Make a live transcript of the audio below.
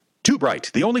Too Bright,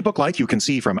 the only book light you can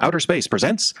see from outer space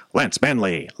presents Lance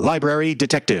Manley, Library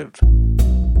Detective.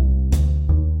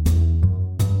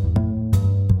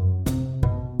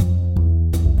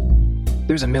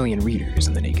 There's a million readers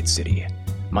in the Naked City.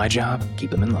 My job, keep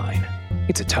them in line.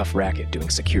 It's a tough racket doing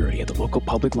security at the local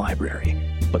public library,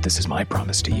 but this is my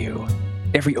promise to you.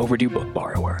 Every overdue book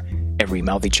borrower, every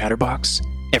mouthy chatterbox,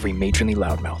 every matronly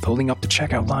loudmouth holding up the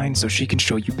checkout line so she can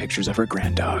show you pictures of her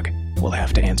granddog will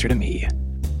have to answer to me,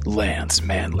 Lance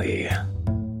Manley.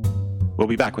 We'll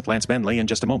be back with Lance Manley in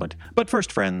just a moment. But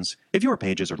first, friends, if your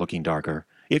pages are looking darker,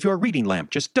 if your reading lamp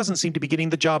just doesn't seem to be getting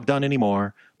the job done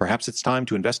anymore, perhaps it's time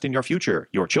to invest in your future,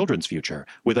 your children's future,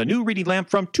 with a new reading lamp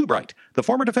from Too Bright, the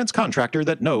former defense contractor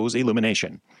that knows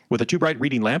illumination. With a Too Bright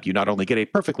reading lamp, you not only get a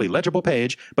perfectly legible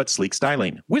page, but sleek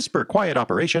styling, whisper quiet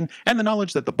operation, and the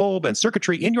knowledge that the bulb and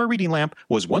circuitry in your reading lamp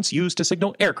was once used to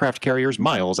signal aircraft carriers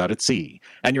miles out at sea.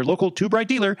 And your local Too Bright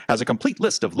dealer has a complete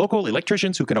list of local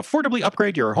electricians who can affordably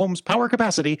upgrade your home's power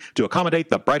capacity to accommodate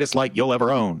the brightest light you'll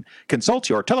ever own. Consult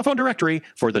your telephone directory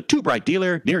for the Too Bright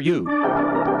dealer near you.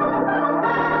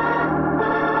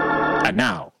 And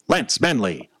now, Lance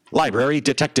Manley, Library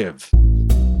Detective.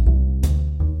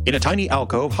 In a tiny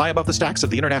alcove high above the stacks of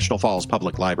the International Falls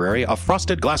Public Library, a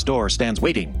frosted glass door stands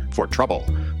waiting for trouble.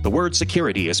 The word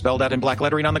security is spelled out in black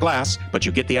lettering on the glass, but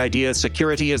you get the idea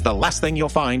security is the last thing you'll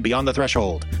find beyond the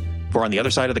threshold. For on the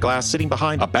other side of the glass, sitting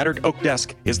behind a battered oak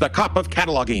desk, is the cop of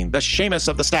cataloging, the Seamus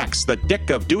of the stacks, the Dick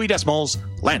of Dewey Decimals,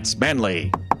 Lance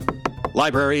Manley.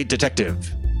 Library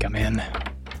Detective. Come in.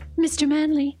 Mr.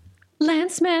 Manley.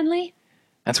 Lance Manley.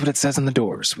 That's what it says on the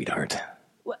door, sweetheart.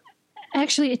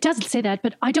 Actually, it doesn't say that,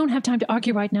 but I don't have time to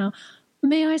argue right now.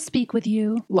 May I speak with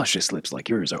you? Luscious lips like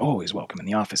yours are always welcome in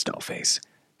the office, Dollface.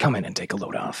 Come in and take a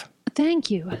load off.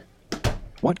 Thank you.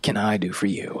 What can I do for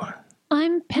you?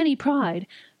 I'm Penny Pride,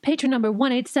 patron number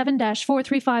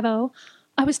 187-4350.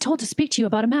 I was told to speak to you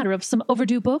about a matter of some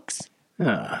overdue books.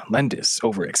 Lendis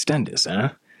overextendis,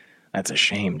 huh? That's a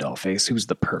shame, Dollface. Who's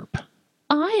the perp?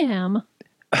 I am.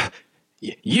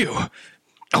 You?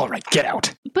 All right, get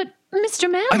out. But, Mr.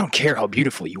 Manley... I don't care how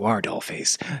beautiful you are,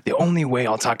 Dollface. The only way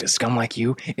I'll talk to scum like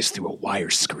you is through a wire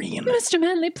screen. Mr.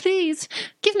 Manley, please,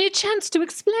 give me a chance to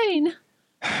explain.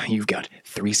 You've got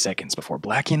 3 seconds before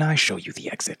Blackie and I show you the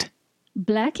exit.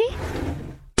 Blackie?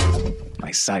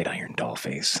 My side iron,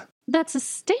 Dollface. That's a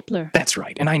stapler. That's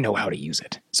right, and I know how to use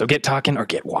it. So get talking or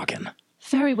get walking.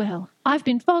 Very well. I've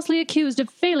been falsely accused of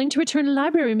failing to return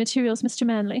library materials, Mr.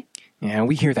 Manley. Yeah,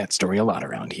 we hear that story a lot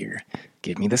around here.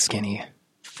 Give me the skinny.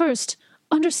 First,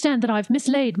 understand that I've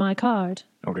mislaid my card.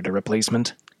 Ordered a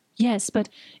replacement? Yes, but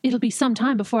it'll be some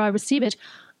time before I receive it.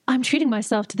 I'm treating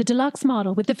myself to the deluxe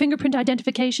model with the fingerprint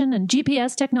identification and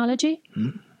GPS technology.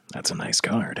 That's a nice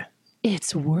card.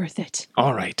 It's worth it.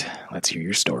 All right, let's hear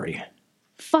your story.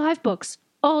 5 books,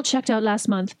 all checked out last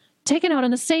month, taken out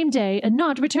on the same day and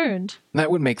not returned. That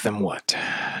would make them,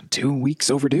 2 weeks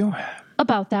overdue?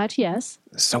 About that, yes.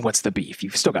 So what's the beef?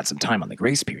 You've still got some time on the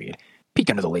grace period. Peek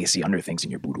under the lacy underthings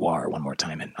in your boudoir one more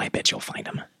time, and I bet you'll find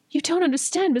them. You don't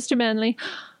understand, Mr. Manley.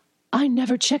 I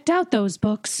never checked out those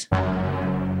books.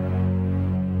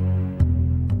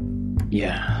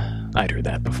 Yeah, I'd heard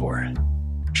that before.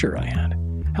 Sure I had.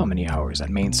 How many hours at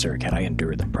Main Circ had I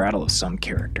endured the prattle of some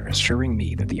character assuring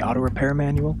me that the auto repair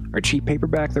manual, or cheap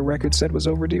paperback the record said was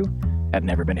overdue, had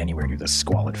never been anywhere near the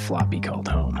squalid floppy called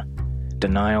home.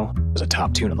 Denial was a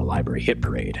top tune on the library hit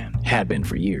parade, and had been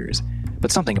for years,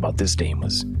 but something about this dame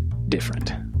was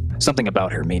different. Something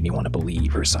about her made me want to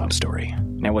believe her sob story,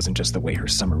 and it wasn't just the way her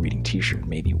summer reading t-shirt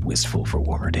made me wistful for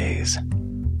warmer days.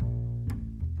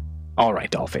 All right,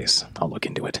 Dollface, I'll look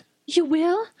into it. You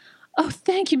will? Oh,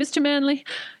 thank you, Mr. Manley.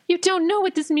 You don't know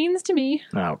what this means to me.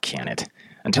 Oh, can it?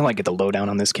 Until I get the lowdown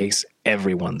on this case,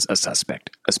 everyone's a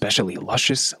suspect, especially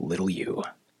luscious little you.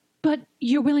 But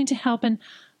you're willing to help, and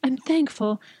I'm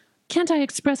thankful. Can't I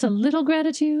express a little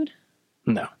gratitude?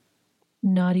 No.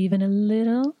 Not even a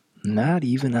little? Not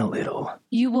even a little.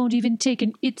 You won't even take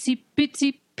an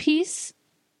itsy-bitsy piece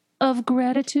of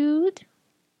gratitude?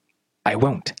 I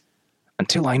won't.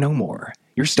 Until I know more,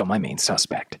 you're still my main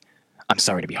suspect. I'm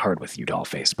sorry to be hard with you,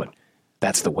 Dollface, but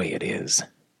that's the way it is.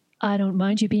 I don't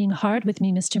mind you being hard with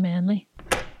me, Mr. Manley.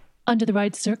 Under the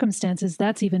right circumstances,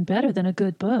 that's even better than a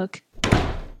good book.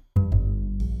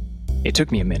 It took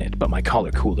me a minute, but my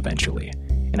collar cooled eventually,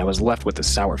 and I was left with the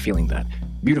sour feeling that,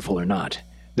 beautiful or not,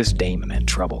 this dame meant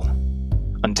trouble.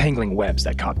 Untangling webs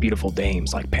that caught beautiful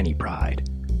dames like Penny Pride.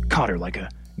 Caught her like a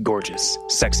gorgeous,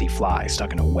 sexy fly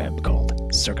stuck in a web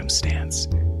called circumstance.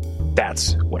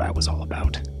 That's what I was all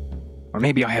about. Or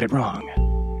maybe I had it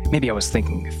wrong. Maybe I was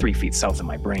thinking 3 feet south of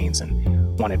my brains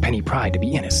and wanted Penny Pride to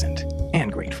be innocent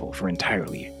and grateful for for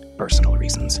entirely personal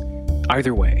reasons.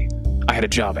 Either way, I had a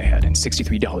job ahead and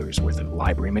 $63 worth of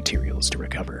library materials to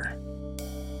recover.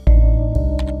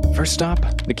 First stop,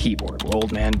 the keyboard, where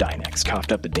old man Dynex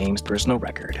coughed up the dame's personal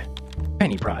record.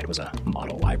 Penny Pride was a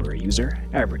model library user,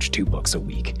 averaged 2 books a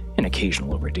week, an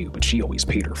occasional overdue, but she always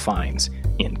paid her fines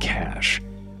in cash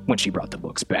when she brought the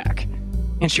books back.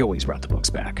 And she always brought the books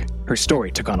back. Her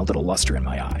story took on a little luster in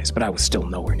my eyes, but I was still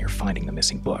nowhere near finding the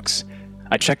missing books.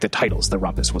 I checked the titles the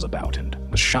rumpus was about and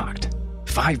was shocked.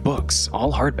 5 books,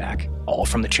 all hardback, all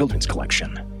from the children's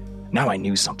collection. Now I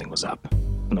knew something was up.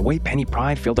 From the way Penny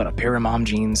Pride filled out a pair of mom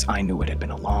jeans, I knew it had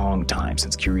been a long time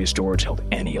since Curious George held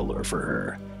any allure for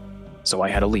her. So I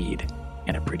had a lead,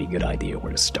 and a pretty good idea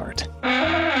where to start.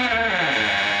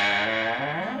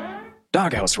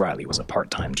 Doghouse Riley was a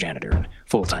part-time janitor and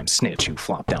full-time snitch who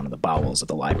flopped down in the bowels of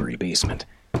the library basement.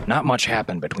 Not much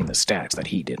happened between the stacks that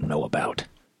he didn't know about.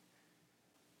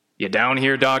 You down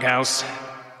here, Doghouse?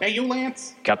 Hey, you,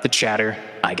 Lance? Got the chatter,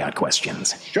 I got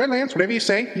questions. Sure, Lance, whatever you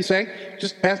say.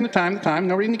 Just passing the time.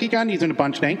 No reason to geek on these in a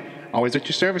bunch, Nate. Always at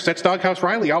your service. That's Doghouse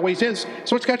Riley, always is.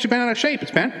 So what's got you bent out of shape?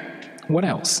 It's Ben. What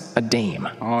else? A dame.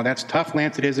 Oh, that's tough,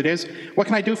 Lance. It is. What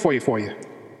can I do for you?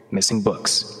 Missing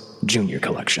books. Junior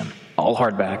collection. All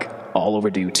hardback. All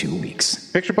overdue 2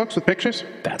 weeks. Picture books with pictures?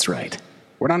 That's right.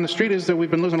 Word on the street is that we've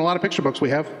been losing a lot of picture books we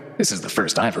have. This is the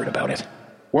first I've heard about it.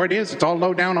 Word is, it's all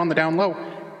low down on the down low.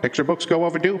 Picture books go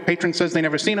overdue. Patron says they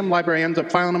never seen them. Library ends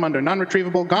up filing them under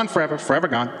non-retrievable. Gone forever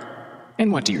gone.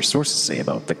 And what do your sources say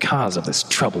about the cause of this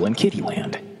trouble in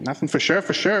Kittyland? Nothing for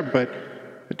sure, but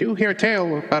I do hear a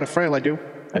tale about a frail, I do.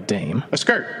 A dame? A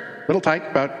skirt. Little tyke,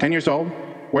 about 10 years old.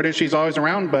 Word is she's always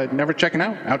around, but never checking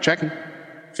out. Out checking.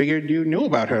 Figured you knew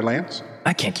about her, Lance.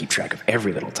 I can't keep track of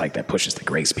every little tyke that pushes the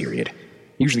grace period.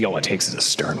 Usually all it takes is a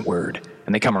stern word,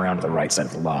 and they come around to the right side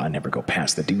of the law and never go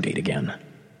past the due date again.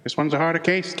 This one's a harder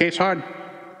case. Case hard. You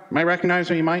might recognize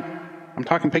her, you might. I'm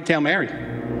talking Pigtail Mary.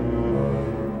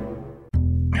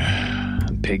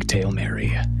 Pigtail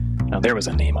Mary. Now there was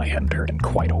a name I hadn't heard in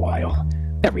quite a while.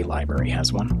 Every library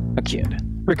has one. A kid,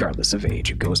 regardless of age,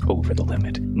 who goes over the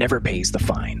limit, never pays the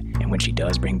fine, and when she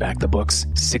does bring back the books,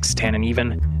 6, 10, and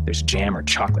even, there's jam or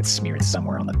chocolate smeared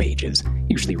somewhere on the pages,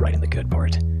 usually right in the good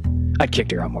part. I'd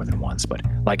kicked her out more than once, but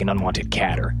like an unwanted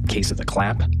cat or case of the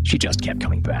clap, she just kept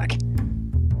coming back.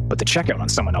 But the checkout on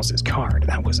someone else's card,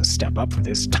 that was a step up for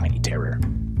this tiny terror.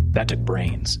 That took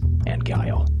brains, and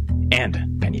guile,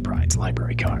 and Penny Pride's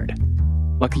library card.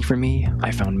 Lucky for me,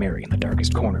 I found Mary in the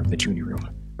darkest corner of the junior room,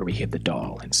 where we hid the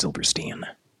doll and Silverstein.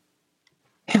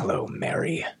 Hello,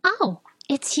 Mary. Oh,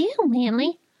 it's you,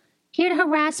 Manly. Here to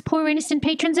harass poor innocent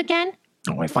patrons again?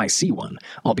 Oh, if I see one,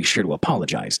 I'll be sure to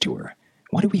apologize to her.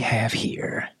 What do we have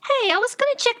here? Hey, I was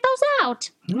gonna check those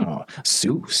out. Oh,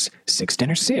 Seuss, Six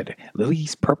Dinner Sid,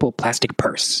 Lily's purple plastic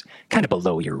purse. Kind of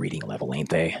below your reading level, ain't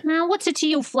they? Now, what's it to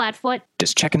you, Flatfoot?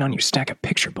 Just checking on your stack of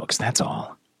picture books, that's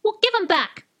all. Well, give 'em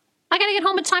back. I gotta get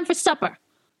home in time for supper.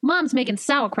 Mom's making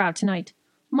sauerkraut tonight.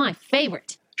 My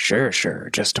favorite. Sure.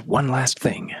 Just one last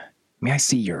thing. May I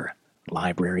see your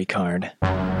library card?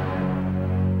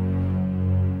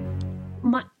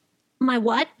 My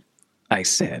what? I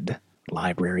said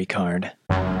library card.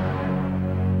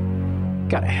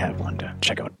 Gotta have one to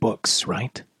check out books,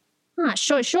 right?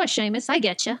 Sure, Seamus, I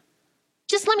getcha.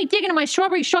 Just let me dig into my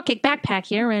strawberry shortcake backpack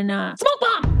here and, smoke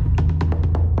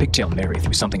bomb! Pigtail Mary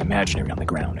threw something imaginary on the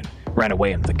ground and ran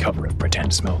away under the cover of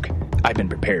pretend smoke. I'd been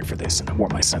prepared for this and wore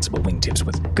my sensible wingtips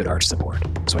with good arch support,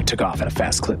 so I took off at a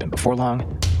fast clip, and before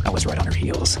long, I was right on her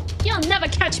heels. You'll never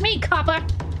catch me, copper!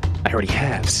 I already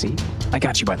have, see? I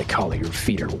got you by the collar, your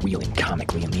feet are wheeling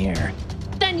comically in the air.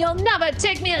 Then you'll never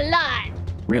take me alive!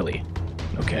 Really?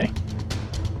 Okay.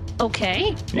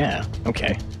 Okay? Yeah,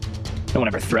 okay. No one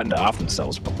ever threatened to off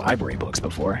themselves with library books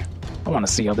before. I want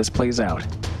to see how this plays out.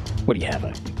 What do you have,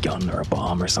 a gun or a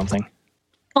bomb or something?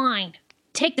 Fine.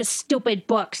 Take the stupid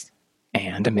books.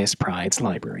 And a Miss Pride's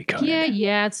library card.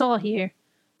 Yeah, it's all here.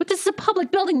 But this is a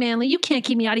public building, Manly. You can't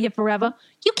keep me out of here forever.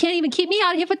 You can't even keep me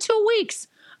out of here for 2 weeks.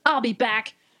 I'll be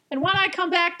back. And when I come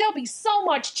back, there'll be so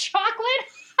much chocolate.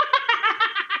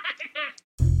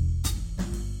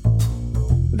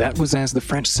 That was, as the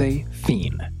French say,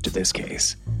 fin to this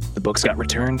case. The books got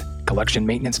returned, collection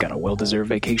maintenance got a well-deserved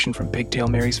vacation from Pigtail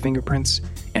Mary's fingerprints,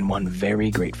 and one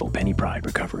very grateful Penny Pride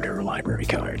recovered her library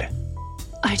card.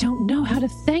 I don't know how to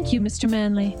thank you, Mr.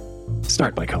 Manley.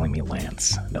 Start by calling me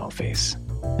Lance, Dollface,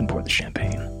 and pour the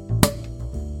champagne.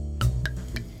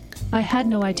 I had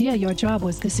no idea your job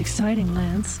was this exciting,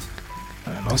 Lance.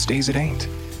 Most days it ain't.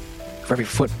 For every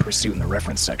foot pursuit in the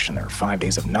reference section, there are 5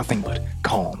 days of nothing but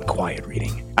calm, quiet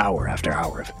reading, hour after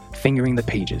hour of fingering the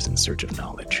pages in search of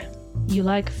knowledge. You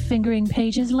like fingering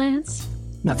pages, Lance?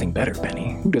 Nothing better,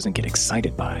 Penny. Who doesn't get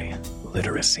excited by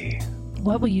literacy?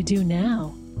 What will you do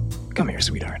now? Come here,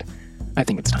 sweetheart. I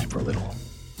think it's time for a little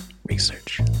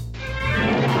research.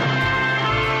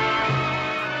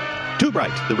 Too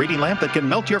Bright, the reading lamp that can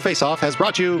melt your face off, has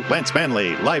brought you Lance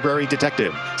Manley, Library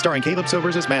Detective, starring Caleb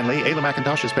Silvers as Manley, Ayla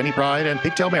McIntosh as Penny Pride and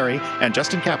Pigtail Mary, and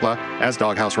Justin Kapla as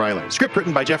Doghouse Riley. Script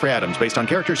written by Jeffrey Adams, based on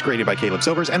characters created by Caleb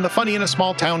Silvers and the Funny in a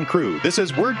Small Town crew. This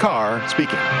is Word Carr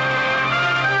speaking.